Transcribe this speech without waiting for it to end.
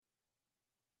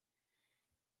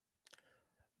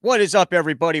What is up,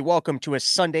 everybody? Welcome to a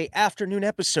Sunday afternoon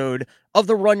episode of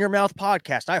the Run Your Mouth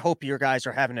podcast. I hope you guys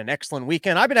are having an excellent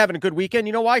weekend. I've been having a good weekend.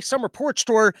 You know why? Summer Porch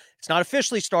Tour, it's not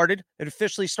officially started. It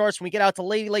officially starts when we get out to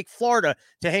Lady Lake, Florida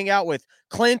to hang out with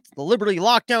Clint, the Liberty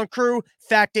Lockdown crew,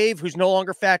 Fat Dave, who's no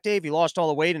longer Fat Dave. He lost all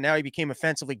the weight and now he became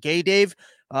offensively Gay Dave.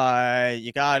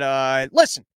 You got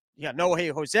Noah Hey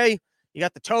Jose. You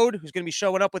got the Toad, who's going to be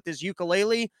showing up with his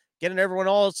ukulele, getting everyone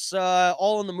else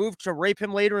all on the move to rape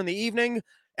him later in the evening.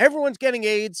 Everyone's getting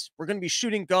AIDS. We're going to be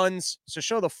shooting guns, so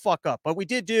show the fuck up. But we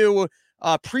did do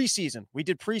preseason. We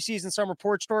did preseason Summer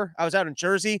Porch Tour. I was out in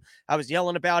Jersey. I was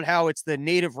yelling about how it's the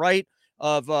native right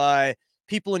of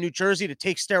people in New Jersey to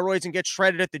take steroids and get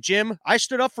shredded at the gym. I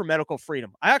stood up for medical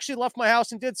freedom. I actually left my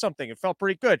house and did something. It felt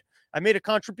pretty good. I made a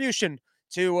contribution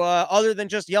to other than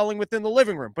just yelling within the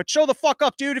living room. But show the fuck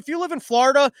up, dude. If you live in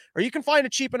Florida or you can find a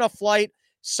cheap enough flight,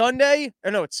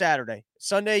 it's Saturday.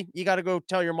 Sunday, you got to go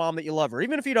tell your mom that you love her.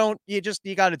 Even if you don't, you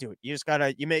got to do it. You just got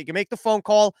to, you make the phone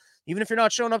call. Even if you're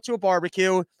not showing up to a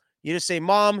barbecue, you just say,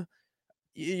 Mom,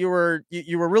 you were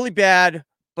really bad,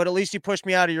 but at least you pushed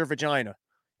me out of your vagina.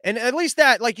 And at least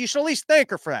that, like, you should at least thank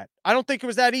her for that. I don't think it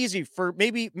was that easy for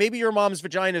maybe your mom's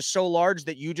vagina is so large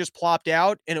that you just plopped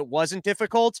out and it wasn't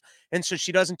difficult. And so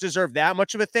she doesn't deserve that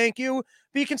much of a thank you,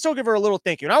 but you can still give her a little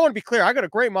thank you. And I want to be clear. I got a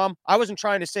great mom. I wasn't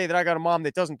trying to say that I got a mom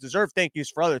that doesn't deserve thank yous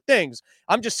for other things.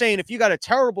 I'm just saying if you got a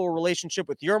terrible relationship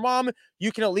with your mom,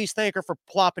 you can at least thank her for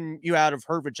plopping you out of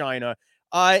her vagina.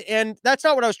 And that's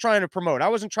not what I was trying to promote. I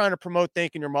wasn't trying to promote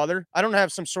thanking your mother. I don't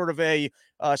have some sort of a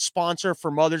sponsor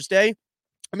for Mother's Day.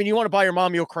 I mean, you want to buy your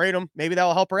mom Meal Kratom, maybe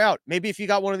that'll help her out. Maybe if you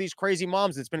got one of these crazy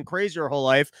moms that's been crazy her whole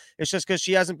life, it's just because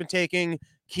she hasn't been taking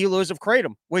kilos of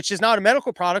Kratom, which is not a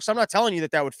medical product. So I'm not telling you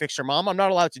that would fix your mom. I'm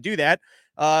not allowed to do that.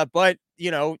 But,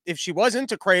 if she was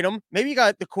into Kratom, maybe you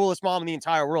got the coolest mom in the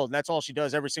entire world, and that's all she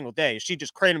does every single day. She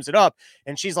just Kratoms it up,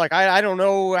 and she's like, I don't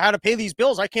know how to pay these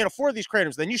bills. I can't afford these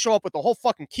Kratoms. Then you show up with the whole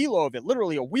fucking kilo of it,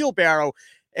 literally a wheelbarrow,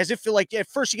 as if like at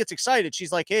first she gets excited.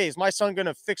 She's like, hey, is my son going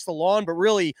to fix the lawn? But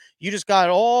really, you just got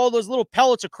all those little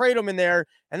pellets of Kratom in there.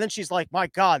 And then she's like, my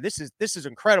God, this is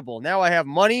incredible. Now I have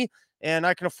money and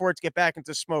I can afford to get back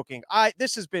into smoking.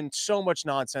 This has been so much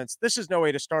nonsense. This is no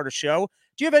way to start a show.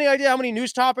 Do you have any idea how many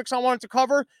news topics I wanted to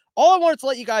cover? All I wanted to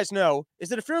let you guys know is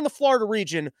that if you're in the Florida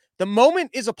region, the moment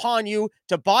is upon you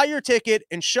to buy your ticket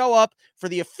and show up for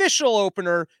the official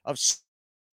opener of,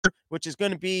 which is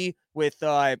going to be with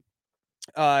the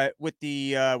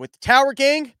Tower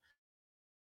Gang.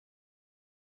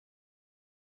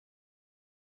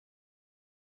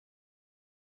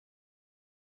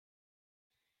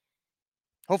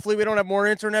 Hopefully we don't have more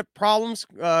internet problems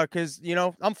because,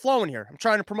 I'm flowing here. I'm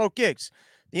trying to promote gigs.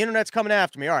 The internet's coming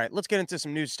after me. All right, let's get into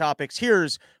some news topics.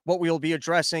 Here's what we'll be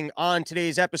addressing on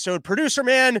today's episode. Producer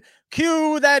man,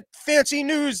 cue that fancy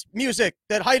news music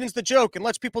that heightens the joke and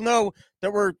lets people know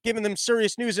that we're giving them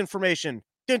serious news information.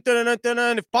 Dun, dun, dun, dun,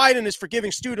 dun. If Biden is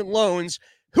forgiving student loans,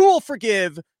 who will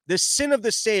forgive the sin of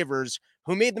the savers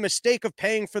who made the mistake of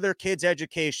paying for their kids'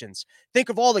 educations? Think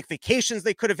of all the vacations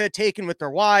they could have had taken with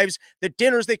their wives, the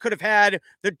dinners they could have had,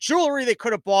 the jewelry they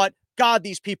could have bought. God,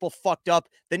 these people fucked up.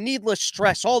 The needless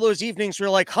stress, all those evenings where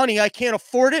you're like, honey, I can't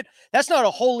afford it. That's not a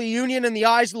holy union in the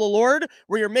eyes of the Lord,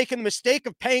 where you're making the mistake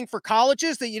of paying for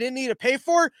colleges that you didn't need to pay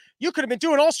for. You could have been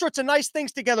doing all sorts of nice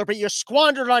things together, but you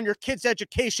squandered on your kids'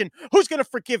 education. Who's going to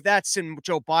forgive that sin,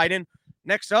 Joe Biden?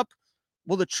 Next up,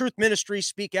 will the Truth Ministry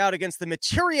speak out against the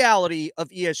materiality of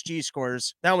ESG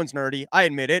scores? That one's nerdy. I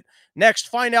admit it. Next,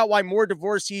 find out why more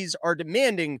divorcees are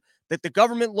demanding that the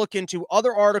government look into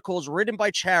other articles written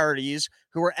by charities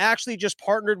who are actually just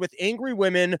partnered with angry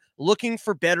women looking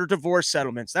for better divorce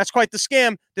settlements. That's quite the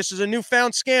scam. This is a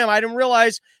newfound scam. I didn't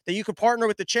realize that you could partner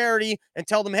with the charity and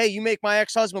tell them, hey, you make my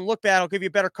ex-husband look bad, I'll give you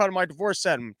a better cut of my divorce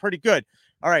settlement. Pretty good.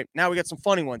 All right, now we got some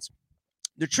funny ones.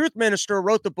 The Truth Minister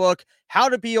wrote the book, How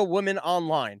to Be a Woman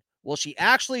Online. Will she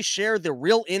actually share the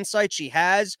real insight she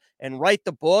has and write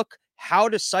the book, How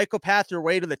to Psychopath Your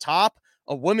Way to the Top?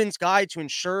 A woman's guide to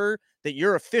ensure that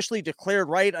you're officially declared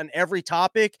right on every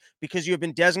topic because you have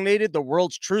been designated the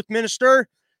world's truth minister.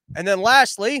 And then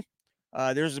lastly,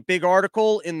 there's a big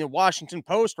article in the Washington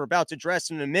Post we're about to address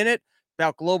in a minute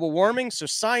about global warming. So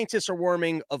scientists are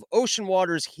warning of ocean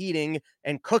waters heating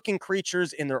and cooking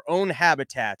creatures in their own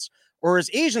habitats. Or as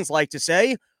Asians like to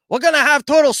say, we're going to have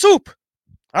turtle soup.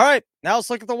 All right, now let's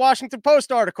look at the Washington Post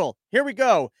article. Here we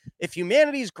go. If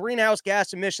humanity's greenhouse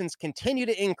gas emissions continue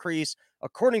to increase,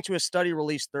 according to a study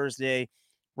released Thursday,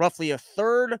 roughly a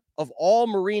third of all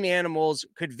marine animals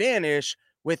could vanish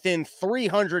within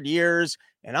 300 years.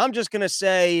 And I'm just going to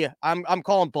say, I'm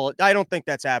calling bullet. I don't think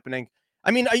that's happening.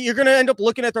 I mean, you're going to end up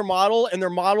looking at their model, and their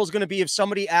model is going to be if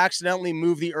somebody accidentally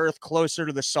moved the Earth closer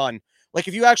to the sun. Like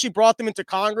if you actually brought them into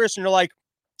Congress and you're like,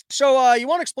 so you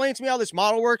want to explain to me how this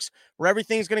model works, where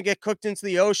everything's going to get cooked into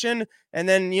the ocean, and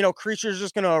then creatures are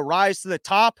just going to rise to the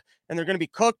top, and they're going to be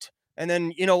cooked, and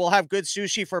then we'll have good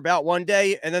sushi for about one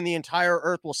day, and then the entire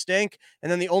Earth will stink,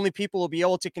 and then the only people who will be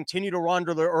able to continue to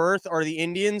wander the Earth are the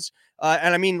Indians,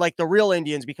 and I mean like the real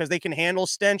Indians because they can handle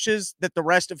stenches that the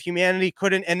rest of humanity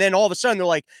couldn't. And then all of a sudden they're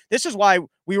like, this is why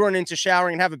we run into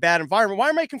showering and have a bad environment. Why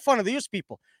am I making fun of these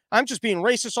people? I'm just being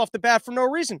racist off the bat for no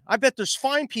reason. I bet there's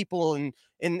fine people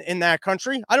in that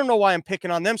country. I don't know why I'm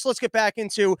picking on them. So let's get back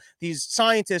into these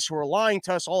scientists who are lying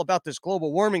to us all about this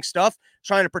global warming stuff,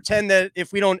 trying to pretend that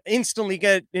if we don't instantly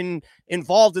get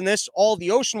involved in this, all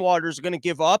the ocean waters are going to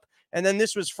give up. And then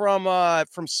this was from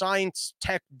Science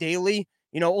Tech Daily.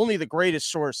 Only the greatest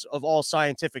source of all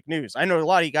scientific news. I know a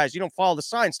lot of you guys, you don't follow the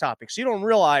science topics. So you don't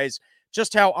realize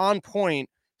just how on point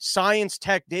Science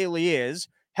Tech Daily is.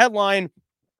 Headline: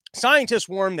 scientists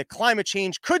warn that climate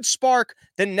change could spark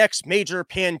the next major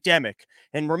pandemic.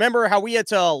 And remember how we had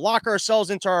to lock ourselves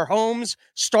into our homes,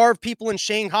 starve people in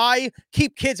Shanghai,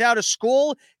 keep kids out of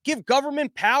school, give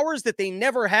government powers that they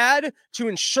never had to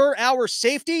ensure our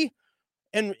safety?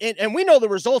 And we know the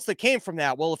results that came from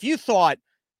that. Well, if you thought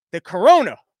that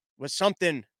corona was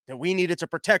something that we needed to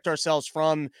protect ourselves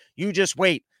from, you just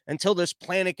wait until this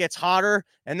planet gets hotter,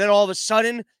 and then all of a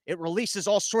sudden it releases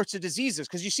all sorts of diseases.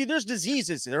 Because you see, there's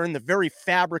diseases that are in the very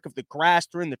fabric of the grass,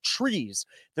 they're in the trees,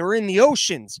 they're in the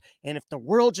oceans. And if the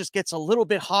world just gets a little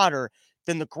bit hotter,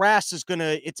 then the grass is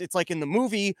gonna, it's like in the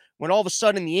movie when all of a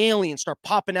sudden the aliens start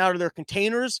popping out of their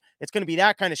containers. It's gonna be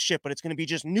that kind of shit, but it's gonna be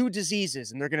just new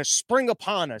diseases, and they're gonna spring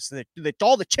upon us. That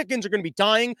all the chickens are gonna be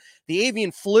dying. The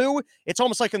avian flu, it's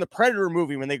almost like in the Predator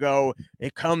movie when they go,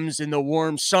 it comes in the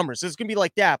warm summers. It's gonna be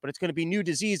like that, but it's gonna be new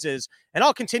diseases. And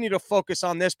I'll continue to focus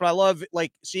on this, but I love,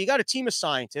 like, so you got a team of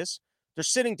scientists. They're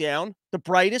sitting down, the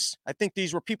brightest. I think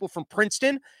these were people from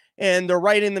Princeton, and they're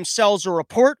writing themselves a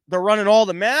report. They're running all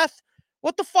the math.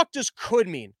 What the fuck does could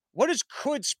mean? What does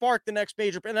could spark the next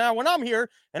major? And now when I'm here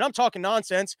and I'm talking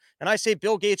nonsense and I say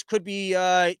Bill Gates could be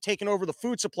taking over the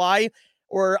food supply,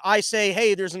 or I say,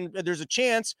 hey, there's a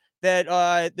chance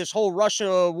that this whole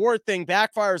Russia war thing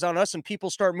backfires on us and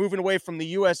people start moving away from the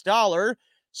US dollar.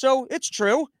 So it's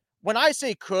true. When I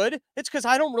say could, it's because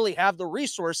I don't really have the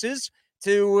resources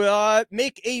to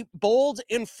make a bold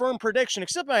and firm prediction,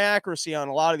 except my accuracy on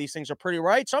a lot of these things are pretty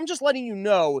right. So I'm just letting you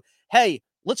know, hey,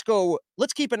 let's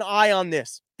keep an eye on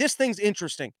this. This thing's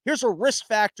interesting. Here's a risk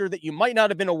factor that you might not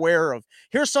have been aware of.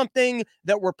 Here's something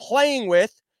that we're playing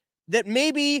with that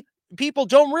maybe people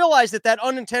don't realize that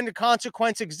unintended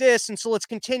consequence exists. And so let's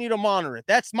continue to monitor it.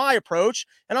 That's my approach.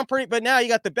 And but now you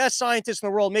got the best scientists in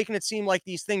the world making it seem like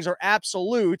these things are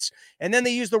absolutes. And then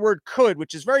they use the word could,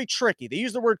 which is very tricky. They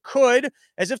use the word could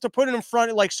as if to put it in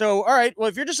front of, like, so, all right, well,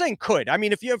 if you're just saying could, I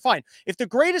mean, fine. If the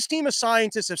greatest team of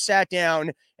scientists have sat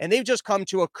down and they've just come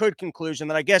to a could conclusion,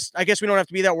 then I guess we don't have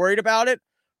to be that worried about it.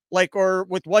 Like, or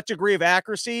with what degree of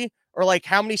accuracy, or like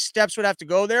how many steps would have to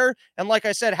go there. And like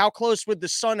I said, how close would the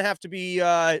sun have to be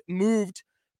moved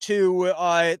to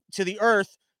the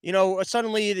earth?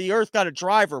 Suddenly the earth got a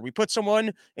driver. We put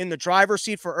someone in the driver's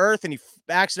seat for earth and he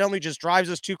accidentally just drives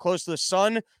us too close to the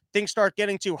sun. Things start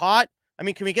getting too hot. I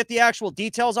mean, can we get the actual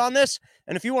details on this?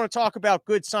 And if you want to talk about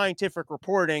good scientific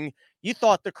reporting, you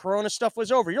thought the corona stuff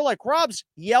was over. You're like, Rob's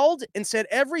yelled and said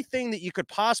everything that you could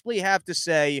possibly have to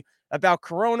say about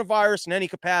coronavirus in any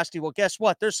capacity. Well, guess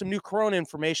what? There's some new corona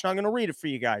information. I'm going to read it for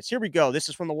you guys. Here we go. This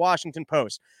is from the Washington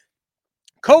Post.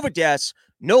 COVID deaths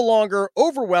no longer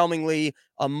overwhelmingly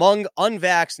among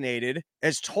unvaccinated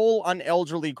as toll on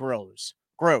elderly grows.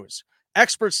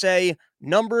 Experts say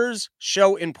numbers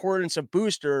show importance of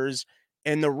boosters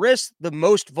and the risk the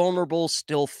most vulnerable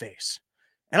still face.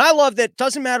 And I love that.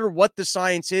 Doesn't matter what the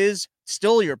science is,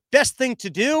 still your best thing to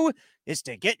do is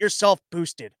to get yourself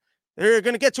boosted. They're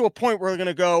going to get to a point where they're going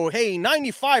to go, hey,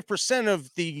 95% of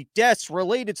the deaths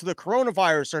related to the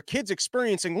coronavirus are kids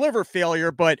experiencing liver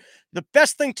failure, but the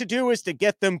best thing to do is to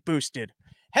get them boosted.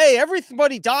 Hey,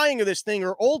 everybody dying of this thing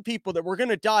are old people that were going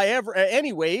to die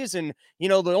anyways. And, the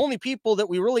only people that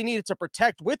we really needed to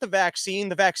protect with the vaccine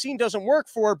doesn't work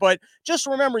for. But just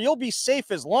remember, you'll be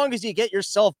safe as long as you get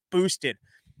yourself boosted.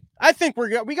 I think we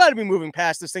got to be moving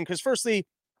past this thing because firstly,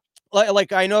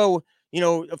 like I know,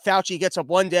 Fauci gets up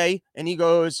one day and he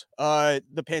goes,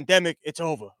 the pandemic, it's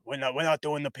over. We're not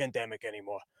doing the pandemic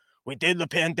anymore. We did the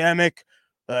pandemic.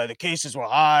 The cases were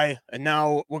high, and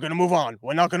now we're going to move on.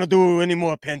 We're not going to do any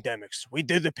more pandemics. We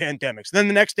did the pandemics. Then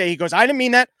the next day he goes, I didn't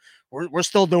mean that. We're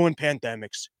still doing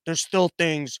pandemics. There's still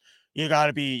things. you got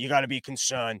to be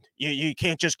concerned. You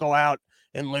can't just go out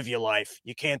and live your life.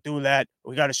 You can't do that.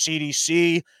 We got a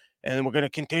CDC, and we're going to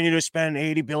continue to spend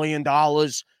 $80 billion,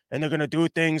 and they're going to do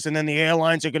things, and then the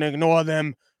airlines are going to ignore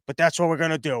them. But that's what we're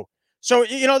going to do. So,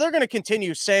 they're going to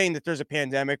continue saying that there's a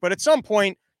pandemic, but at some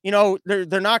point,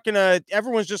 they're not going to,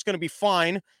 everyone's just going to be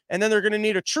fine. And then they're going to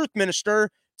need a truth minister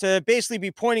to basically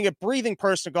be pointing at breathing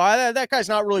person to go, that guy's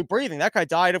not really breathing. That guy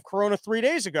died of corona 3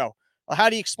 days ago. Well, how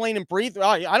do you explain him breathing?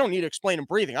 I don't need to explain him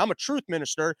breathing. I'm a truth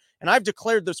minister, and I've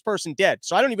declared this person dead.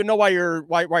 So I don't even know why you're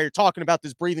talking about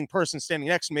this breathing person standing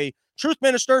next to me. Truth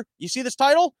minister, you see this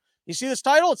title? You see this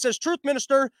title? It says truth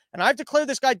minister, and I've declared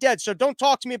this guy dead. So don't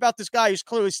talk to me about this guy who's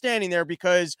clearly standing there,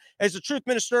 because as a truth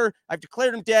minister, I've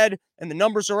declared him dead, and the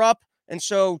numbers are up. And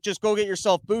so just go get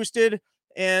yourself boosted.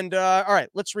 And all right,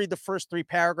 let's read the first 3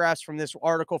 paragraphs from this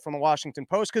article from the Washington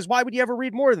Post, because why would you ever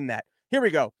read more than that? Here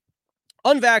we go.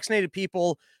 Unvaccinated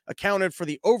people accounted for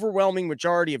the overwhelming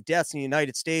majority of deaths in the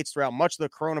United States throughout much of the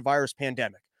coronavirus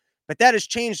pandemic. But that has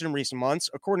changed in recent months,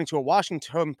 according to a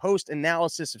Washington Post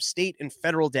analysis of state and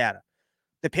federal data.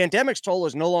 The pandemic's toll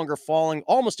is no longer falling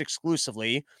almost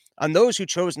exclusively on those who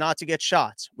chose not to get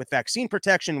shots, with vaccine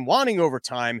protection waning over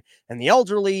time, and the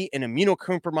elderly and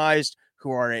immunocompromised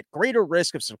who are at greater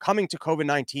risk of succumbing to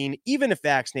COVID-19, even if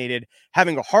vaccinated,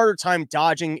 having a harder time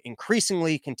dodging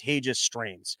increasingly contagious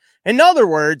strains. In other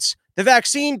words, the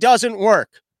vaccine doesn't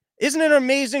work. Isn't it an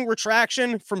amazing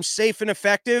retraction from safe and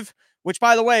effective? Which,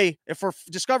 by the way, if we're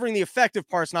discovering the effective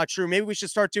part's not true, maybe we should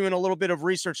start doing a little bit of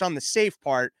research on the safe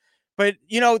part. But,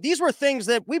 these were things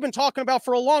that we've been talking about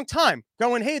for a long time,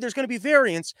 going, hey, there's going to be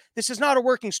variants. This is not a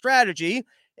working strategy.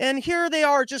 And here they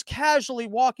are just casually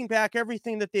walking back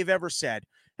everything that they've ever said.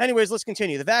 Anyways, let's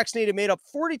continue. The vaccinated made up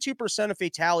 42% of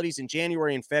fatalities in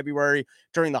January and February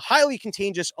during the highly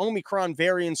contagious Omicron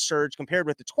variant surge, compared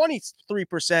with the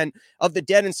 23% of the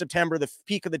dead in September, the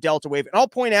peak of the Delta wave. And I'll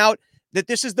point out that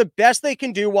this is the best they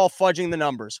can do while fudging the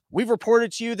numbers. We've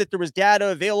reported to you that there was data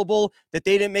available that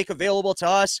they didn't make available to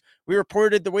us. We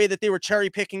reported the way that they were cherry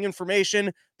picking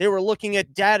information. They were looking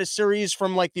at data series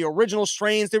from like the original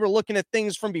strains. They were looking at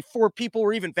things from before people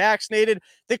were even vaccinated.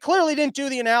 They clearly didn't do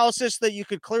the analysis that you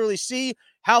could clearly see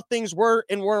how things were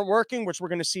and weren't working, which we're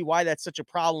going to see why that's such a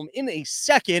problem in a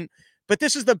second. But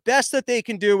this is the best that they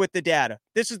can do with the data.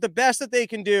 This is the best that they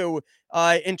can do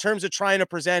in terms of trying to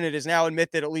present it, is now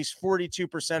admit that at least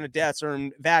 42% of deaths are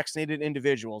in vaccinated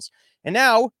individuals. And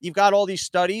now you've got all these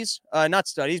studies, not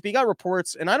studies, but you got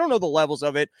reports, and I don't know the levels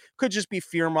of it. Could just be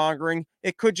fear mongering.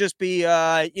 It could just be,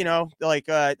 like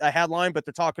a headline, but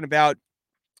they're talking about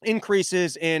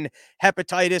increases in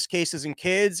hepatitis cases in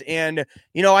kids. And,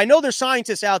 I know there's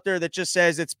scientists out there that just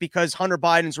says it's because Hunter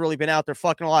Biden's really been out there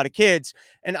fucking a lot of kids.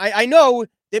 And I know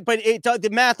that, but the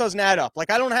math doesn't add up. Like,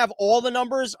 I don't have all the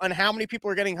numbers on how many people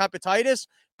are getting hepatitis,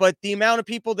 but the amount of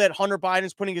people that Hunter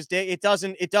Biden's putting his day, it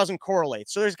doesn't correlate.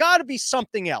 So there's got to be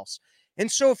something else.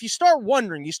 And so if you start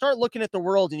wondering, you start looking at the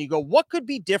world and you go, what could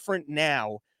be different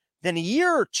now than a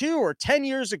year or 2 or 10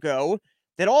 years ago,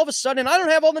 that all of a sudden, I don't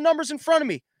have all the numbers in front of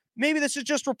me. Maybe this is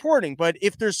just reporting, but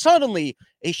if there's suddenly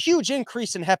a huge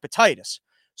increase in hepatitis,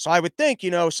 so I would think,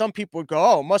 some people would go,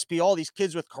 oh, it must be all these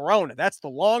kids with corona. That's the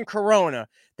long corona,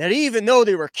 that even though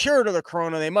they were cured of the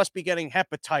corona, they must be getting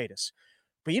hepatitis.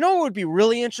 But what would be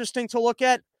really interesting to look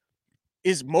at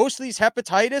is most of these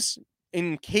hepatitis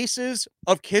in cases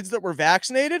of kids that were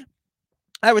vaccinated.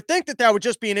 I would think that would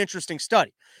just be an interesting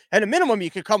study. At a minimum, you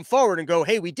could come forward and go,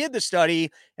 hey, we did the study,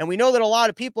 and we know that a lot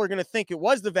of people are going to think it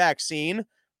was the vaccine.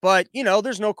 But,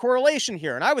 there's no correlation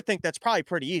here. And I would think that's probably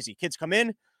pretty easy. Kids come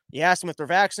in, you ask them if they're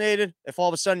vaccinated. If all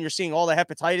of a sudden you're seeing all the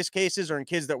hepatitis cases are in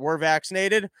kids that were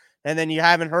vaccinated, and then you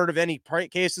haven't heard of any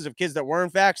cases of kids that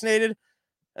weren't vaccinated,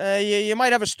 you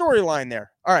might have a storyline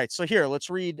there. All right, so here, let's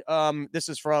read. This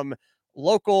is from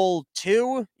Local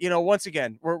 2. Once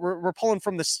again, we're pulling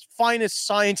from the finest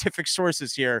scientific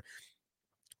sources here.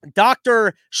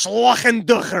 Dr.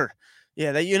 Schlachendacher.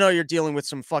 Yeah, that you're dealing with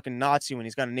some fucking Nazi when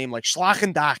he's got a name like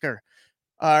Schlachendacher.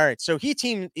 All right, so his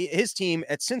team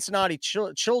at Cincinnati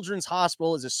Children's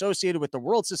Hospital is associated with the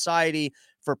World Society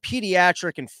for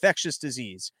Pediatric Infectious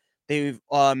Disease. They've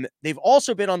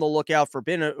also been on the lookout for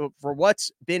what's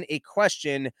been a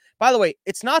question. By the way,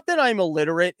 it's not that I'm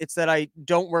illiterate; it's that I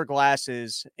don't wear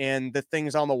glasses and the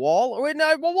things on the wall.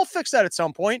 Well, we'll fix that at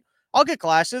some point. I'll get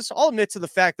glasses. I'll admit to the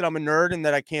fact that I'm a nerd and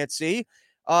that I can't see.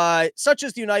 Such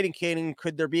as the United Kingdom,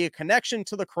 could there be a connection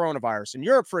to the coronavirus? In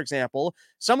Europe, for example,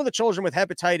 some of the children with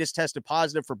hepatitis tested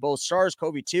positive for both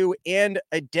SARS-CoV-2 and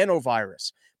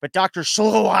adenovirus. But Dr.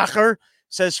 Schlachendacher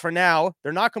says for now,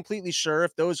 they're not completely sure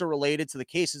if those are related to the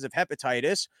cases of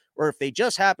hepatitis, or if they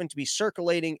just happen to be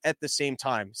circulating at the same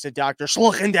time, said Dr.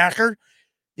 Schluchendacher.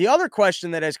 The other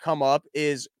question that has come up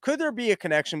is, could there be a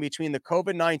connection between the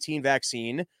COVID-19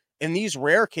 vaccine and these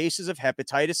rare cases of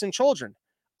hepatitis in children?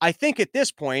 I think at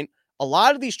this point, a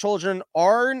lot of these children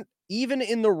aren't even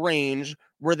in the range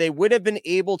where they would have been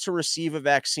able to receive a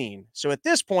vaccine. So at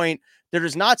this point, there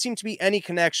does not seem to be any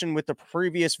connection with the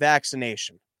previous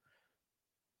vaccination.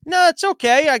 No, it's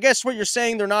okay. I guess what you're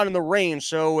saying, they're not in the range.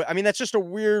 So, I mean, that's just a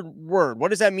weird word. What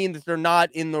does that mean that they're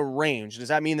not in the range? Does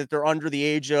that mean that they're under the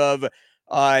age of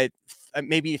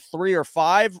maybe 3 or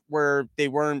 5 where they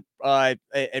weren't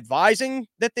advising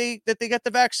that they get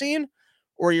the vaccine?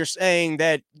 Or you're saying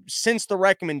that since the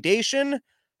recommendation,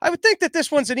 I would think that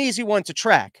this one's an easy one to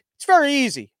track. It's very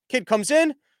easy. Kid comes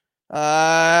in.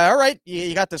 All right,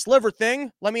 you got this liver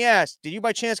thing. Let me ask, did you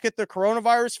by chance get the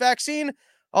coronavirus vaccine?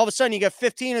 All of a sudden, you got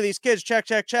 15 of these kids, check,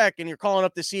 and you're calling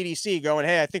up the CDC going,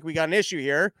 hey, I think we got an issue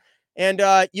here. And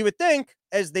you would think,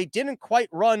 as they didn't quite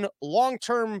run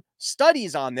long-term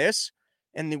studies on this,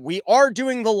 and we are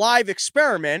doing the live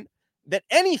experiment, that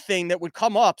anything that would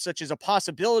come up, such as a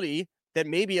possibility that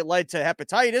maybe it led to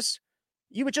hepatitis,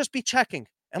 you would just be checking.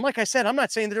 And like I said, I'm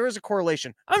not saying that there is a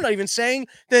correlation. I'm not even saying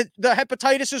that the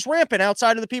hepatitis is rampant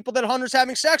outside of the people that Hunter's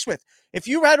having sex with. If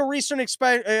you had a recent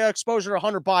exposure to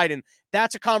Hunter Biden,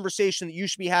 that's a conversation that you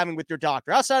should be having with your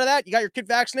doctor. Outside of that, you got your kid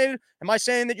vaccinated. Am I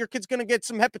saying that your kid's going to get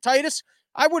some hepatitis?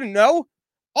 I wouldn't know.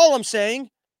 All I'm saying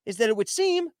is that it would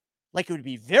seem like it would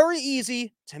be very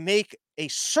easy to make a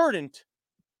certain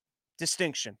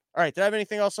distinction. All right. Did I have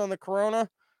anything else on the corona?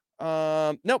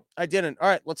 Nope, I didn't. All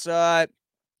right,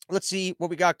 let's see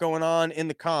what we got going on in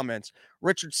the comments.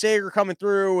 Richard Sager coming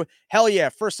through. Hell yeah,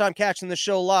 first time catching the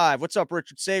show live. What's up,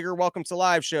 Richard Sager? Welcome to the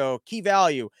live show. Key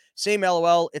value, same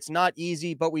LOL. It's not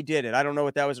easy, but we did it. I don't know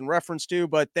what that was in reference to,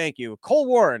 but thank you. Cole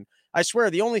Warren, I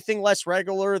swear the only thing less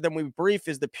regular than we brief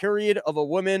is the period of a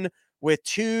woman with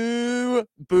 2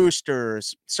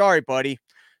 boosters. Sorry, buddy.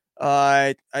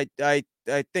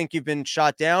 I think you've been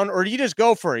shot down, or do you just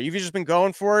go for it? You've just been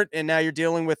going for it, and now you're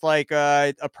dealing with like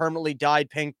a permanently dyed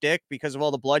pink dick because of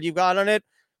all the blood you've got on it.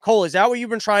 Cole, is that what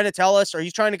you've been trying to tell us? Are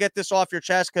you trying to get this off your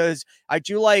chest? Because I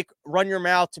do like Run Your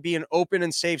Mouth to be an open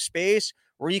and safe space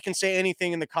where you can say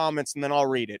anything in the comments, and then I'll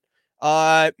read it.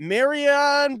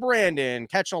 Marianne Brandon,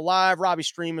 catching a live Robbie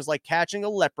stream is like catching a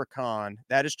leprechaun.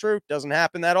 That is true. Doesn't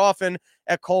happen that often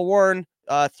at Cole Warren.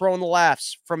 Throwing the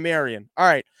laughs from Marion. All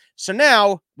right. So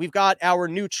now we've got our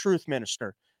new truth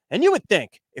minister. And you would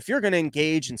think if you're going to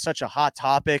engage in such a hot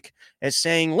topic as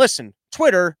saying, listen,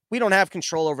 Twitter, we don't have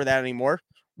control over that anymore.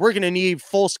 We're going to need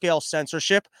full-scale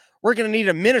censorship. We're going to need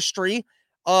a ministry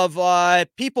of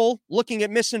people looking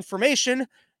at misinformation.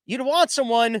 You'd want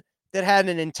someone that had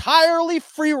an entirely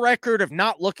free record of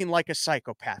not looking like a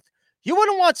psychopath. You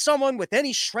wouldn't want someone with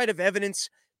any shred of evidence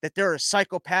that they're a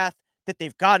psychopath, that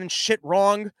they've gotten shit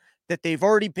wrong, that they've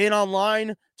already been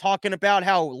online talking about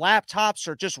how laptops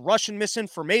are just Russian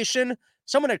misinformation.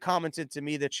 Someone had commented to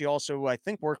me that she also, I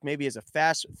think, worked maybe as a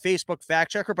Facebook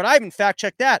fact checker, but I haven't fact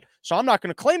checked that. So I'm not going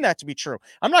to claim that to be true.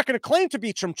 I'm not going to claim to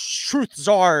be some truth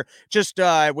czar just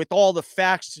with all the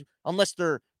facts, unless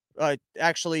they're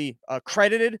actually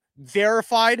credited,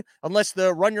 verified, unless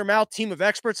the Run Your Mouth team of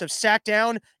experts have sat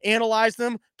down, analyzed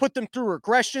them, put them through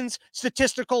regressions,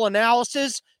 statistical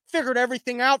analysis, figured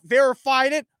everything out,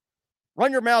 verified it.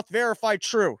 Run Your Mouth verified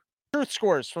true. Truth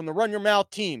scores from the Run Your Mouth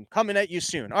team coming at you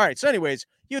soon. All right, so anyways,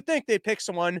 you'd think they'd pick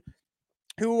someone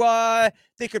who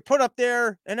they could put up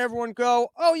there and everyone go,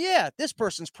 oh yeah, this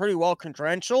person's pretty well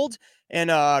credentialed and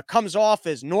comes off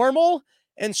as normal.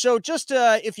 And so just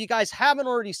if you guys haven't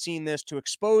already seen this, to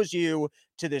expose you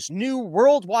to this new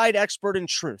worldwide expert in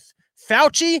truth,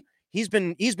 Fauci, he's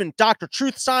been Dr.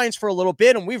 Truth Science for a little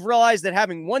bit, and we've realized that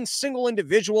having one single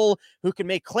individual who can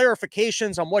make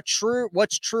clarifications on what's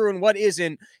true and what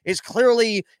isn't is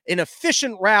clearly an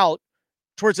efficient route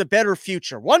towards a better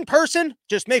future. One person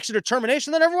just makes a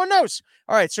determination that everyone knows.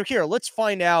 All right, so here, let's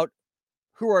find out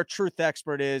who our truth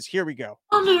expert is. Here we go.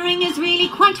 Wandering is really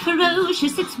quite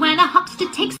ferocious. It's when a huckster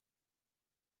takes...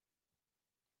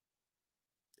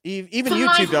 Even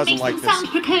YouTube doesn't like this. Sound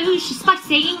precocious by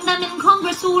saying them in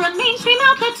Congress or a mainstream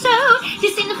outlet, so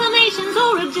disinformation's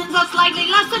origins are slightly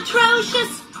less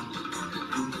atrocious.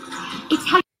 It's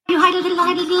how you hide a little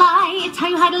lie. It's how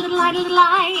you hide a little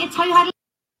lie. It's how you hide a little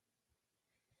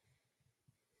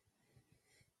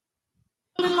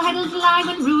lie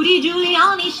when Rudy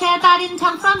Giuliani shared that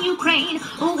intel from Ukraine,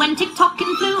 or when TikTok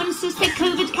influencers say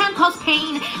COVID can cause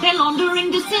pain. They're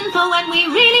laundering disinfo, and we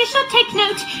really should take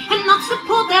note and not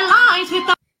support their lies with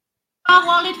our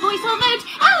wallet, voice, or vote.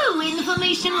 Oh,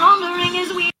 information laundering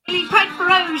is weird. quite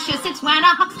ferocious. It's when a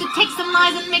huckster takes some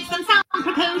lies and makes them sound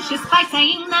precocious by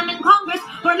saying them in Congress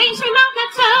or a mainstream outlet.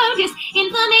 So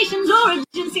disinformation's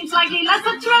origin seems slightly less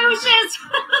atrocious.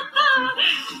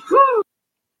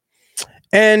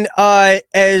 And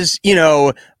as you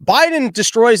know, Biden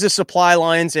destroys the supply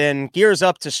lines and gears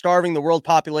up to starving the world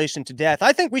population to death.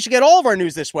 I think we should get all of our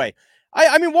news this way.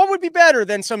 I mean, what would be better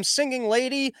than some singing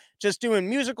lady just doing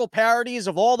musical parodies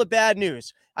of all the bad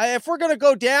news? If we're going to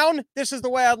go down, this is the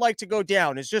way I'd like to go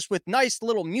down, is just with nice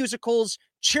little musicals,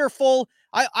 cheerful.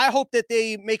 I hope that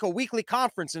they make a weekly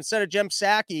conference instead of Jem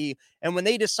Psaki. And when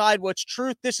they decide what's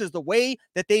truth, this is the way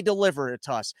that they deliver it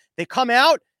to us. They come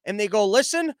out and they go,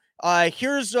 listen,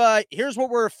 here's what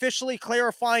we're officially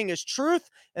clarifying as truth.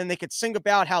 And they could sing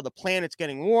about how the planet's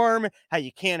getting warm, how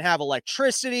you can't have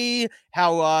electricity,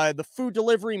 how the food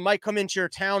delivery might come into your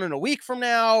town in a week from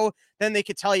now. Then they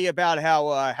could tell you about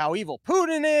how evil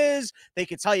Putin is. They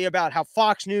could tell you about how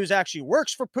Fox News actually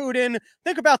works for Putin.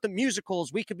 Think about the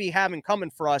musicals we could be having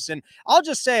coming for us. And I'll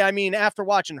just say, I mean, after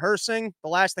watching her sing, the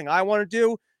last thing I want to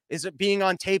do is it being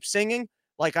on tape singing.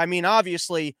 Like, I mean,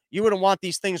 obviously, you wouldn't want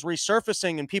these things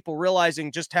resurfacing and people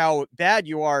realizing just how bad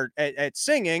you are at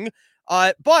singing.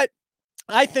 But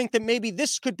I think that maybe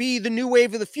this could be the new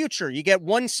wave of the future. You get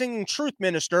one singing truth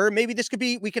minister. Maybe this could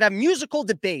be, we could have musical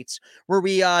debates where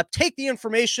we take the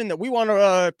information that we want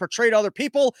to portray to other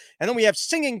people, and then we have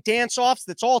singing dance-offs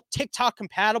that's all TikTok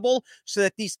compatible so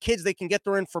that these kids, they can get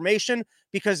their information,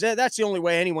 because that's the only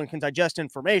way anyone can digest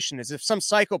information, is if some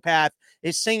psychopath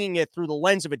is singing it through the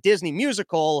lens of a Disney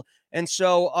musical. And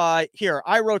so here,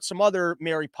 I wrote some other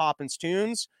Mary Poppins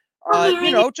tunes. You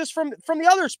know, just from the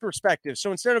other's perspective. So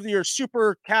instead of your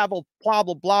super caval blah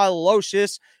blah blah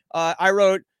locious, I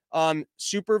wrote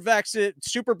super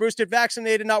boosted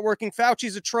vaccinated not working,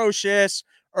 Fauci's atrocious,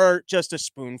 or just a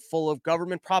spoonful of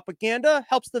government propaganda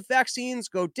helps the vaccines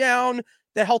go down,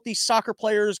 the healthy soccer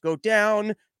players go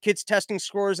down, kids testing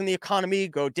scores in the economy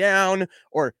go down,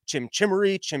 or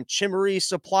chimchimery,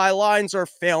 supply lines are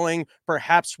failing,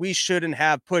 perhaps we shouldn't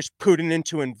have pushed Putin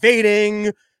into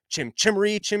invading.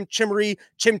 Chimchimery,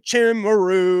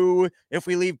 chimchimaroo. If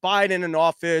we leave Biden in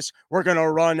office, we're going to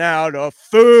run out of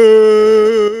food.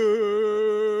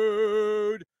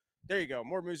 There you go.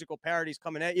 More musical parodies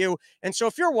coming at you. And so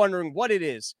if you're wondering what it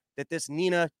is that this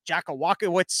Nina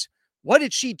Jackowakowicz, what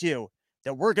did she do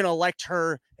that we're going to elect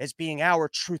her as being our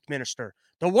truth minister?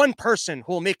 The one person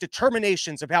who will make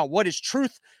determinations about what is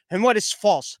truth and what is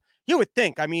false. You would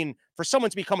think, I mean, for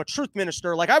someone to become a truth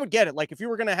minister, like I would get it. Like if you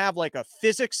were going to have like a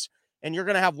physics and you're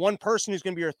going to have one person who's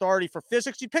going to be your authority for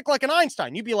physics, you'd pick like an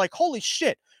Einstein. You'd be like, holy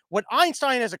shit, what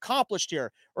Einstein has accomplished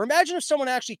here. Or imagine if someone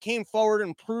actually came forward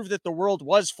and proved that the world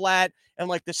was flat and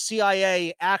like the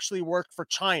CIA actually worked for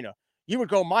China. You would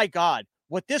go, my God,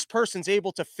 what this person's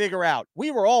able to figure out.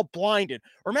 We were all blinded.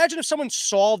 Or imagine if someone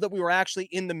solved that we were actually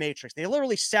in the Matrix. They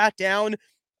literally sat down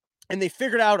and they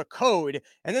figured out a code,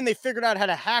 and then they figured out how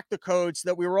to hack the code so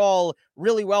that we were all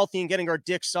really wealthy and getting our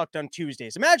dicks sucked on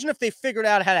Tuesdays. Imagine if they figured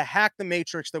out how to hack the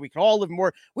Matrix so that we could all live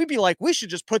more. We'd be like, we should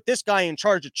just put this guy in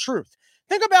charge of truth.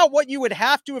 Think about what you would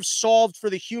have to have solved for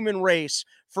the human race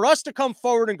for us to come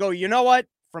forward and go, you know what?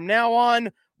 From now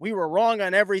on, we were wrong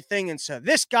on everything, and so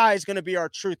this guy is going to be our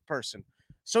truth person.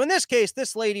 So in this case,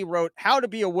 this lady wrote How to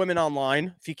Be a Woman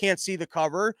Online. If you can't see the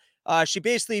cover, she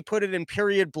basically put it in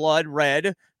period blood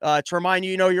red to remind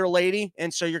you, you know, you're a lady.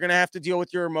 And so you're going to have to deal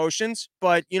with your emotions.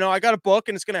 But, you know, I got a book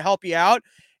and it's going to help you out.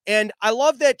 And I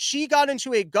love that she got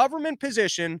into a government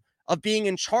position of being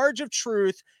in charge of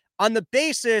truth on the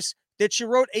basis that she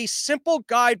wrote a simple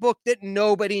guidebook that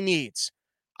nobody needs.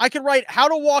 I could write how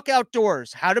to walk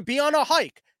outdoors, how to be on a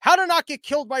hike, how to not get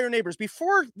killed by your neighbors.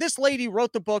 Before this lady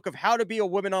wrote the book of How to Be a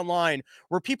Woman Online,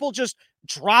 were people just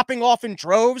dropping off in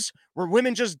droves? Were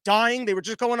women just dying? They were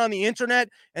just going on the internet,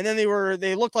 and then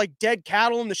they looked like dead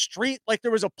cattle in the street, like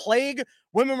there was a plague.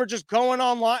 Women were just going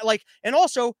online. And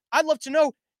also, I'd love to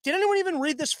know, did anyone even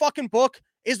read this fucking book?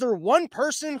 Is there one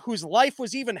person whose life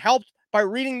was even helped by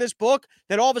reading this book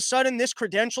that all of a sudden this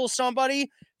credentials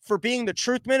somebody for being the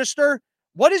truth minister?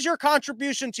 What is your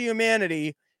contribution to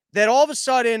humanity that all of a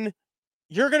sudden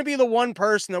you're going to be the one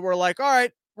person that we're like, all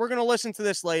right, we're going to listen to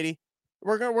this lady.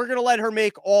 We're going to let her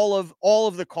make all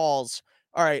of the calls.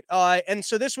 All right. And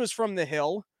so this was from The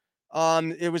Hill.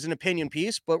 It was an opinion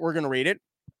piece, but we're going to read it.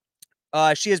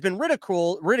 She has been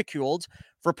ridiculed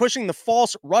for pushing the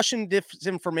false Russian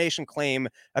disinformation claim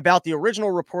about the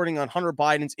original reporting on Hunter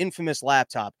Biden's infamous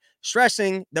laptop,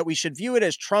 stressing that we should view it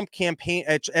as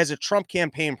a Trump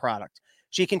campaign product.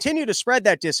 She continued to spread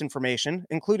that disinformation,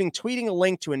 including tweeting a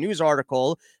link to a news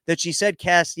article that she said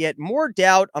cast yet more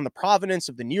doubt on the provenance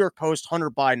of the New York Post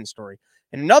Hunter Biden story.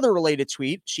 In another related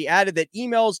tweet, she added that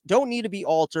emails don't need to be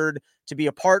altered to be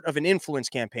a part of an influence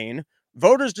campaign.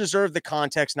 Voters deserve the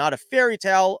context, not a fairy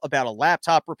tale about a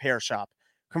laptop repair shop.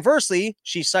 Conversely,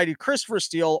 she cited Christopher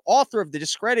Steele, author of the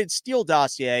discredited Steele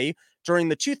dossier, during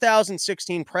the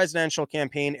 2016 presidential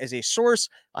campaign as a source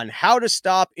on how to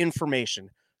stop information.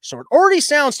 So it already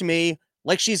sounds to me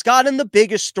like she's gotten the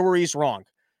biggest stories wrong.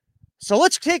 So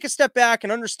let's take a step back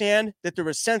and understand that there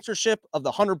was censorship of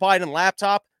the Hunter Biden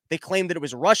laptop. They claimed that it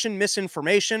was Russian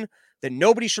misinformation, that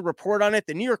nobody should report on it.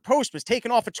 The New York Post was taken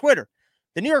off of Twitter.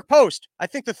 The New York Post, I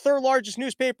think the third largest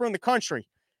newspaper in the country,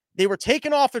 they were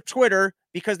taken off of Twitter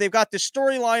because they've got this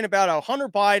storyline about how Hunter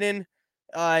Biden,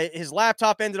 his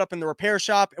laptop ended up in the repair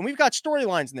shop. And we've got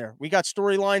storylines in there. We got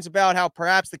storylines about how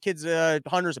perhaps the kid's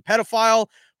Hunter's a pedophile.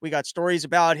 We got stories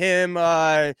about him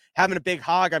having a big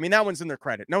hog. I mean, that one's in their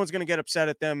credit. No one's going to get upset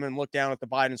at them and look down at the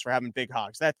Bidens for having big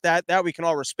hogs. That we can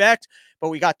all respect. But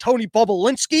we got Tony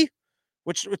Bobolinsky,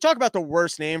 which we talk about the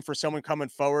worst name for someone coming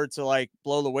forward to like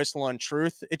blow the whistle on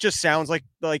truth. It just sounds like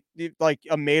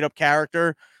a made up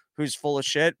character who's full of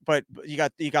shit. But you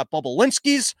got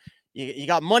Bobolinskys. You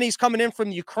got monies coming in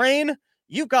from Ukraine.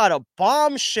 You got a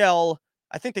bombshell.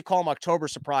 I think they call them October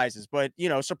surprises, but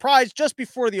surprise just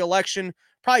before the election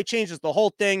probably changes the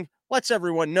whole thing. Lets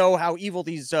everyone know how evil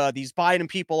these Biden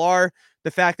people are.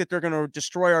 The fact that they're going to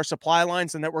destroy our supply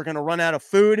lines and that we're going to run out of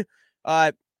food.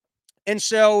 And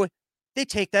so they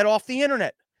take that off the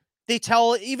internet. They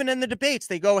tell, even in the debates,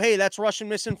 they go, hey, that's Russian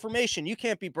misinformation. You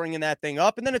can't be bringing that thing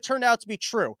up. And then it turned out to be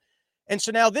true. And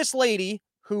so now this lady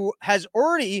who has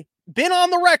already been on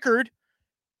the record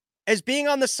as being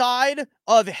on the side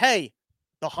of, hey,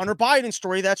 the Hunter Biden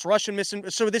story, that's Russian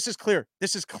misinformation. So this is clear.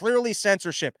 This is clearly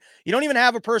censorship. You don't even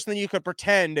have a person that you could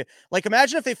pretend. Like,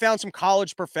 imagine if they found some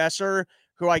college professor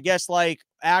who I guess like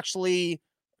actually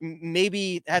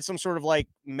maybe had some sort of like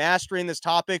mastery in this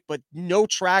topic, but no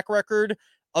track record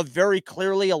of very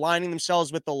clearly aligning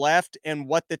themselves with the left and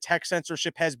what the tech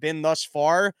censorship has been thus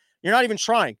far. You're not even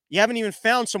trying. You haven't even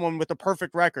found someone with a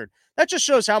perfect record. That just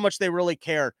shows how much they really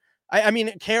care. I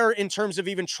mean, care in terms of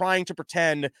even trying to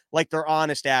pretend like they're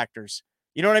honest actors.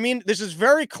 You know what I mean? This is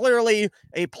very clearly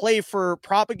a play for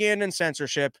propaganda and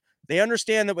censorship. They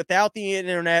understand that without the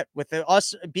internet, with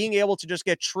us being able to just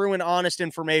get true and honest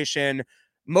information,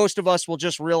 most of us will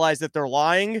just realize that they're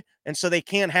lying. And so they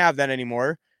can't have that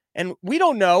anymore. And we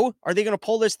don't know, are they going to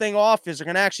pull this thing off? Is there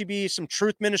going to actually be some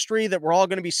truth ministry that we're all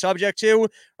going to be subject to?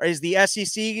 Or is the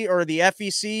SEC or the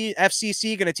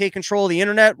FCC going to take control of the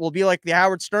internet? Will be like the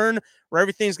Howard Stern, where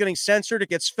everything's getting censored. It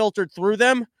gets filtered through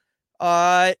them.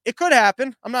 It could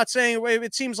happen. I'm not saying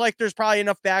it seems like there's probably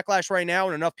enough backlash right now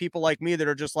and enough people like me that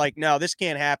are just like, no, this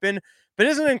can't happen. But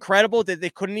isn't it incredible that they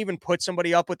couldn't even put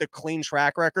somebody up with a clean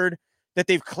track record, that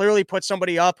they've clearly put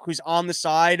somebody up who's on the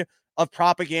side of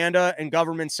propaganda and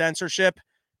government censorship?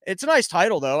 It's a nice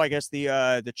title, though. I guess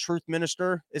the truth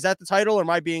minister, is that the title, or am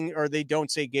I being, or they don't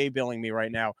say gay billing me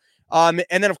right now? And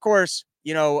then of course,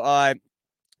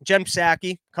 Jen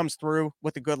Psaki comes through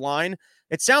with a good line.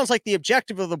 It sounds like the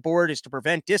objective of the board is to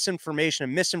prevent disinformation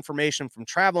and misinformation from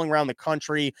traveling around the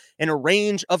country in a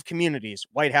range of communities.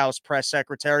 White House press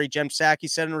secretary Jen Psaki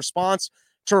said in response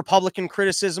to Republican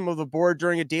criticism of the board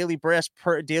during a daily press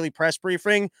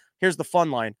briefing. Here's the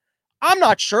fun line. I'm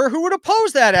not sure who would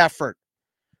oppose that effort.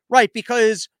 Right,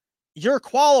 because you're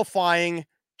qualifying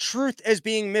truth as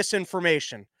being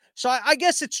misinformation. So I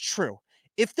guess it's true.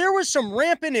 If there was some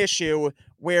rampant issue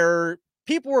where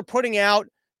people were putting out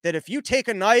that if you take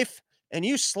a knife and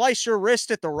you slice your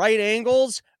wrist at the right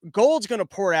angles, gold's going to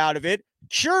pour out of it,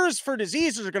 cures for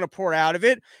diseases are going to pour out of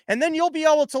it, and then you'll be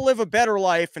able to live a better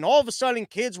life. And all of a sudden,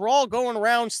 kids were all going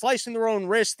around slicing their own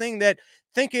wrist, thinking that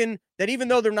even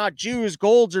though they're not Jews,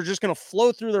 golds are just going to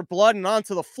flow through their blood and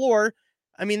onto the floor.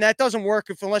 I mean, that doesn't work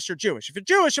unless you're Jewish. If you're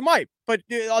Jewish, it might. But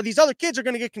these other kids are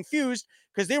going to get confused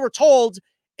because they were told.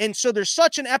 And so there's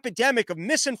such an epidemic of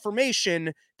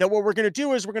misinformation that what we're going to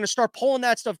do is we're going to start pulling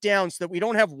that stuff down so that we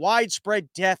don't have widespread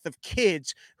death of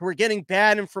kids who are getting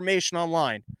bad information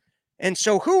online. And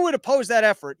so who would oppose that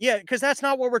effort? Yeah, because that's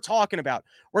not what we're talking about.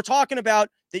 We're talking about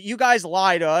that you guys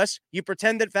lie to us. You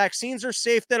pretend that vaccines are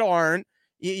safe that aren't.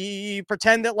 You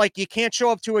pretend that like you can't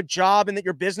show up to a job and that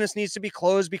your business needs to be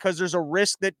closed because there's a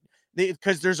risk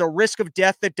of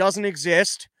death that doesn't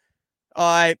exist.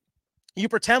 You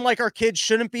pretend like our kids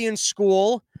shouldn't be in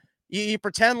school. You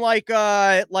pretend like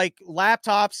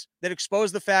laptops that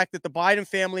expose the fact that the Biden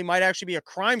family might actually be a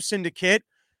crime syndicate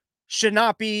should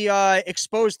not be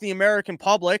exposed to the American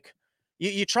public.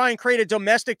 You try and create a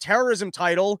domestic terrorism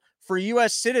title for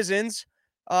U.S. citizens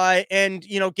and,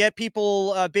 get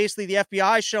people, basically the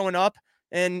FBI showing up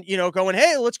and, going,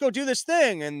 hey, let's go do this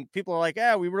thing. And people are like,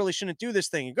 we really shouldn't do this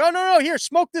thing. You go, no, here,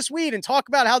 smoke this weed and talk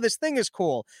about how this thing is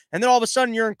cool. And then all of a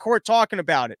sudden you're in court talking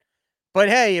about it. But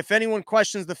hey, if anyone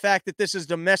questions the fact that this is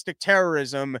domestic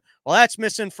terrorism, well, that's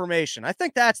misinformation. I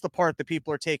think that's the part that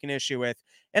people are taking issue with.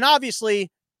 And obviously,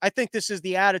 I think this is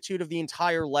the attitude of the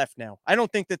entire left now. I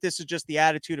don't think that this is just the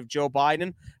attitude of Joe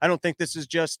Biden. I don't think this is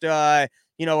just, a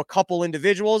couple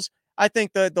individuals. I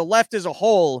think the left as a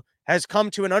whole has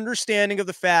come to an understanding of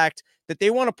the fact that they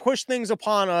want to push things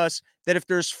upon us, that if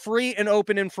there's free and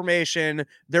open information,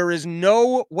 there is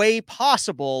no way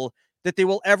possible that they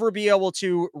will ever be able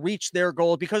to reach their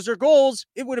goal, because their goals,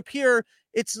 it would appear,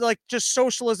 it's like just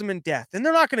socialism and death. And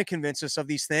they're not going to convince us of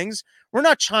these things. We're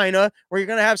not China, where you're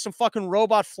going to have some fucking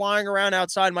robot flying around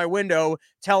outside my window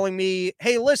telling me,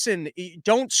 hey, listen,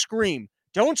 don't scream.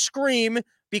 Don't scream,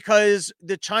 because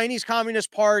the Chinese Communist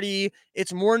Party,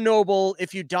 it's more noble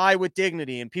if you die with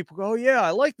dignity. And people go, oh, yeah,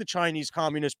 I like the Chinese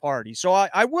Communist Party. So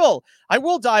I will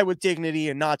die with dignity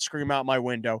and not scream out my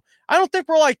window. I don't think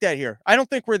we're like that here. I don't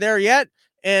think we're there yet.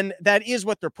 And that is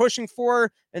what they're pushing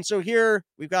for. And so here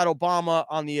we've got Obama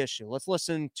on the issue. Let's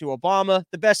listen to Obama,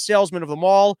 the best salesman of them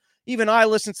all. Even I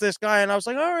listened to this guy and I was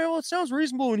like, all right, well, it sounds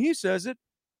reasonable when he says it.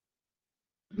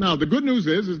 Now, the good news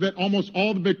is that almost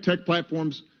all the big tech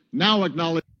platforms now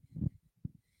acknowledge.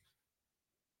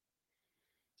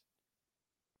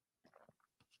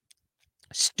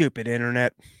 Stupid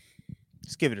internet.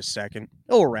 Just give it a second.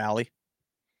 It'll rally.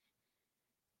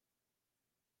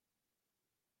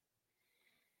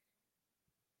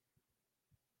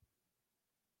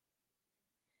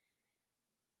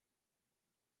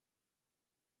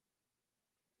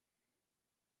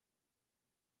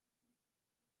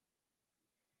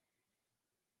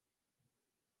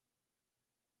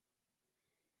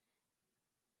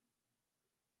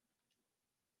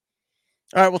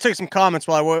 All right, we'll take some comments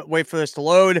while I wait for this to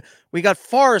load. We got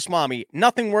Forest Mommy.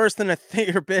 Nothing worse than a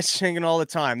theater bitch singing all the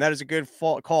time. That is a good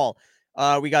call.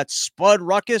 We got Spud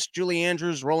Ruckus, Julie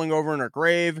Andrews rolling over in her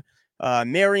grave.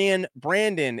 Marion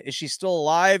Brandon, is she still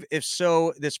alive? If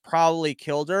so, this probably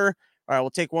killed her. All right, we'll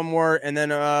take one more, and then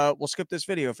we'll skip this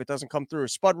video if it doesn't come through.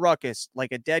 Spud Ruckus,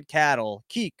 like a dead cattle.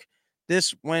 Keek,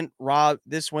 this went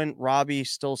Robbie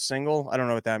still single. I don't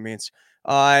know what that means.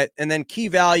 And then Key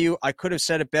Value, I could have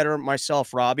said it better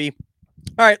myself, Robbie.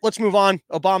 All right, let's move on.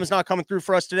 Obama's not coming through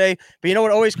for us today, but you know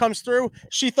what always comes through?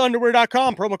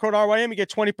 Sheathunderwear.com, promo code RYM, you get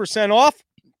 20% off.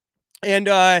 And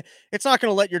it's not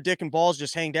going to let your dick and balls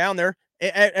just hang down there.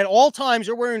 At all times,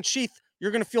 you're wearing Sheath.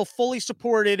 You're going to feel fully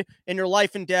supported in your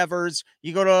life endeavors.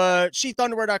 You go to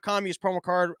sheathunderwear.com, use promo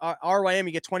code RYM,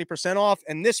 you get 20% off.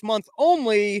 And this month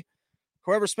only,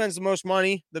 whoever spends the most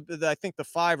money, I think the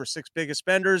 5 or 6 biggest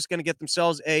spenders, going to get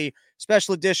themselves a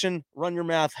special edition Run Your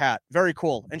Mouth hat. Very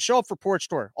cool. And show up for Porch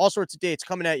Tour. All sorts of dates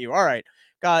coming at you. All right.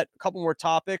 Got a couple more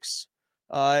topics.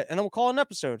 And then we'll call it an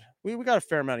episode. We got a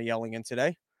fair amount of yelling in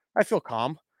today. I feel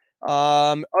calm.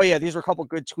 Oh, yeah. These are a couple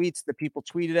good tweets that people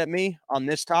tweeted at me on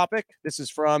this topic. This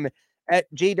is from at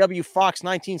JW Fox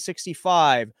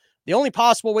 1965. The only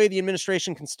possible way the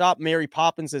administration can stop Mary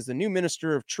Poppins as the new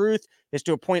minister of truth is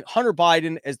to appoint Hunter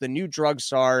Biden as the new drug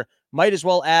czar. Might as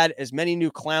well add as many new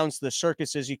clowns to the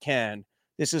circus as you can.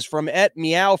 This is from at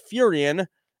Meow Furion.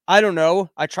 I don't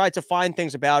know. I tried to find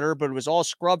things about her, but it was all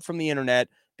scrubbed from the internet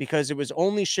because it was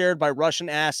only shared by Russian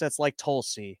assets like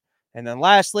Tulsi. And then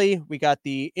lastly, we got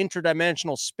the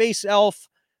interdimensional space elf.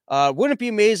 Wouldn't it be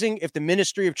amazing if the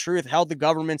Ministry of Truth held the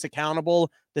governments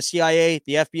accountable? The CIA,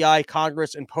 the FBI,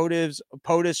 Congress, and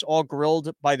POTUS all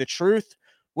grilled by the truth.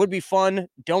 Would be fun.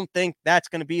 Don't think that's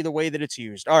going to be the way that it's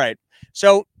used. All right.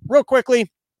 So real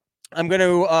quickly, I'm going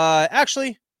to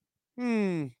actually,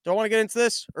 do I want to get into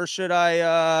this, or should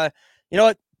I, you know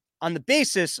what? On the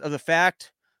basis of the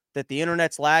fact that the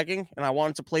internet's lagging, and I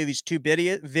wanted to play these 2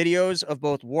 videos of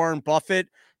both Warren Buffett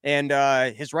and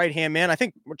his right-hand man, I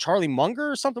think Charlie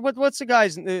Munger or something. What's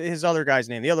his other guy's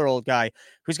name? The other old guy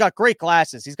who's got great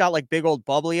glasses. He's got like big old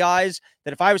bubbly eyes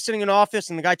that if I was sitting in office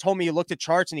and the guy told me he looked at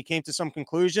charts and he came to some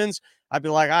conclusions, I'd be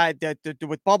like,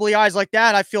 with bubbly eyes like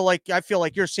that, I feel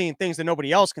like you're seeing things that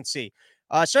nobody else can see.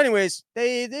 So anyways,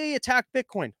 they attacked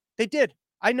Bitcoin. They did.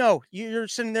 I know you're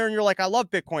sitting there and you're like, I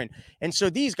love Bitcoin. And so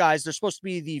these guys, they're supposed to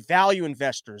be the value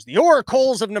investors, the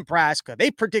oracles of Nebraska. They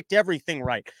predict everything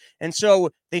right. And so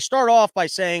they start off by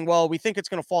saying, well, we think it's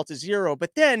going to fall to 0.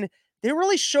 But then they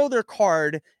really show their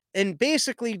card and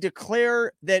basically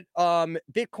declare that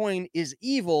Bitcoin is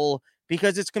evil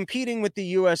because it's competing with the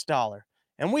US dollar.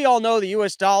 And we all know the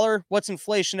US dollar, what's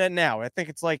inflation at now? I think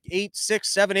it's like 8,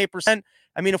 6, 7, 8%.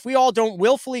 I mean, if we all don't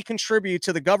willfully contribute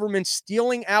to the government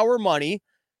stealing our money,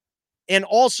 and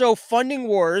also funding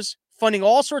wars, funding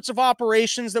all sorts of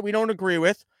operations that we don't agree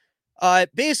with,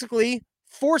 basically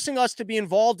forcing us to be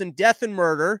involved in death and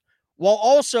murder, while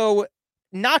also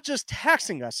not just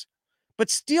taxing us,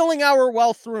 but stealing our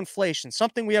wealth through inflation,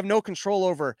 something we have no control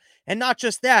over. And not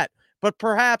just that, but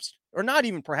perhaps, or not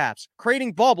even perhaps,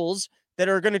 creating bubbles that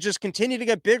are going to just continue to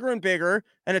get bigger and bigger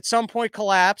and at some point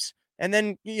collapse and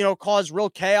then, cause real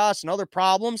chaos and other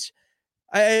problems.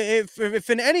 If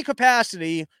in any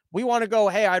capacity we want to go,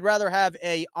 hey, I'd rather have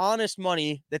a honest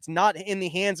money that's not in the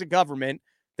hands of government,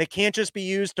 that can't just be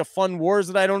used to fund wars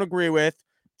that I don't agree with,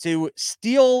 to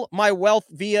steal my wealth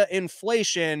via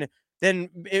inflation, then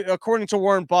according to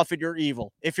Warren Buffett, you're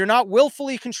evil. If you're not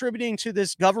willfully contributing to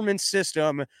this government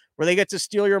system where they get to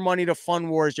steal your money to fund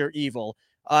wars, you're evil.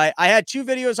 I had 2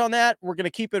 videos on that. We're going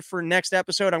to keep it for next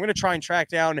episode. I'm going to try and track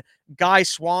down Guy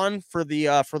Swan for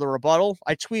the rebuttal.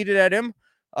 I tweeted at him.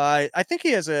 I think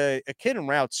he has a kid en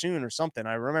route soon or something.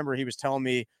 I remember he was telling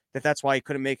me that's why he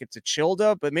couldn't make it to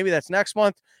Childa, but maybe that's next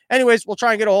month. Anyways, we'll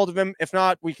try and get a hold of him. If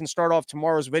not, we can start off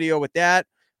tomorrow's video with that.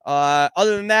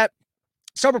 Other than that,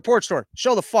 Summer Porch Store,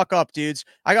 show the fuck up, dudes.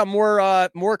 I got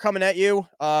more coming at you.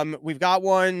 We've got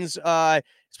ones.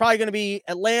 It's probably going to be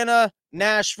Atlanta,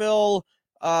 Nashville,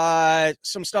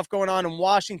 some stuff going on in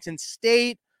Washington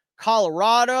State,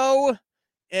 Colorado,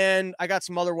 and I got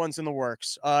some other ones in the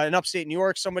works. In upstate New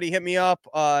York, somebody hit me up.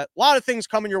 A lot of things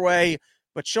coming your way,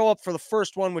 but show up for the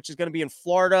first one, which is going to be in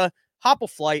Florida. Hop a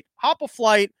flight,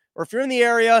 or if you're in the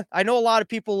area, I know a lot of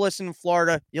people listen in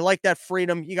Florida. You like that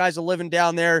freedom. You guys are living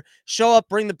down there. Show up,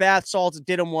 bring the bath salts.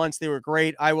 Did them once. They were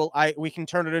great. We can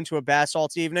turn it into a bath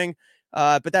salts evening.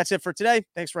 But that's it for today.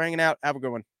 Thanks for hanging out. Have a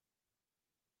good one.